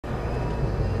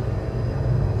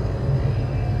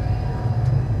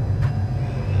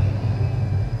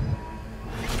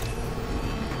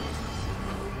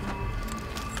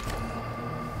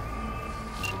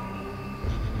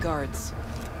guards.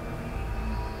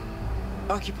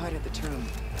 Occupied at the term.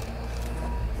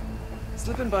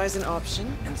 Slipping by is an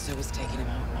option, and so is taking him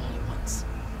out all at once.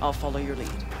 I'll follow your lead.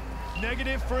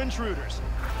 Negative for intruders.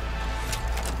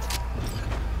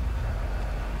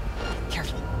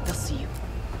 Careful, they'll see you.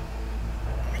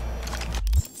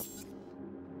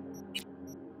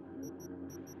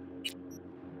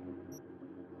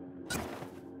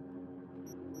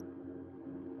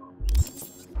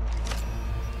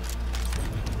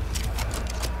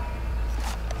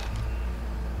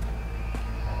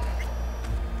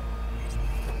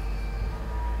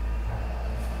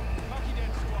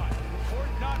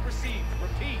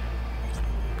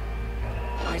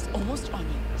 Eyes almost on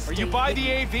you. Are you by the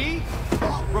AV?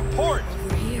 Report!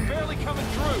 You're barely coming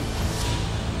through.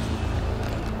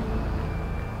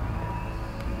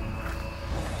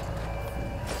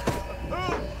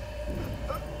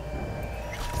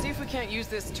 See if we can't use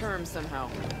this term somehow.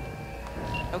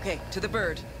 Okay, to the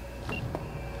bird.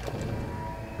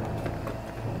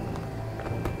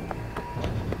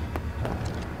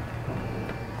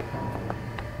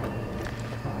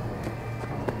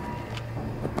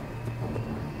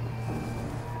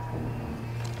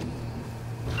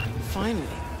 Finally.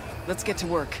 Let's get to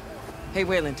work. Hey,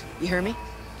 Weyland, you hear me?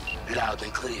 Loud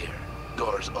and clear.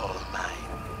 Doors all mine.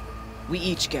 We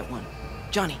each get one.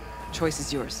 Johnny, choice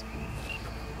is yours.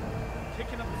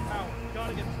 Kicking up the power.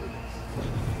 Gotta get through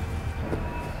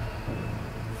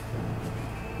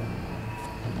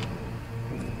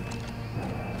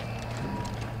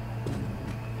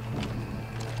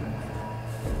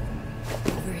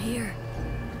this. Over here.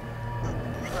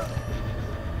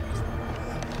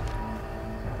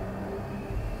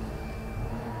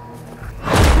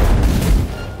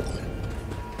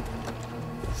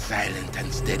 Silent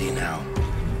and steady now.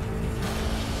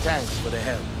 Thanks for the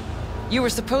help. You were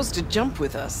supposed to jump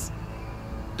with us.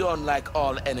 Don't like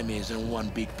all enemies in one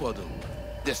big puddle.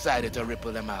 Decided to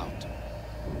ripple them out.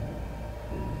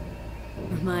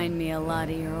 Remind me a lot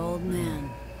of your old man.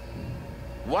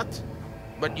 What?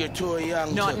 But you're too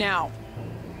young Not to... now.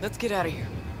 Let's get out of here.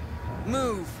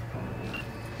 Move!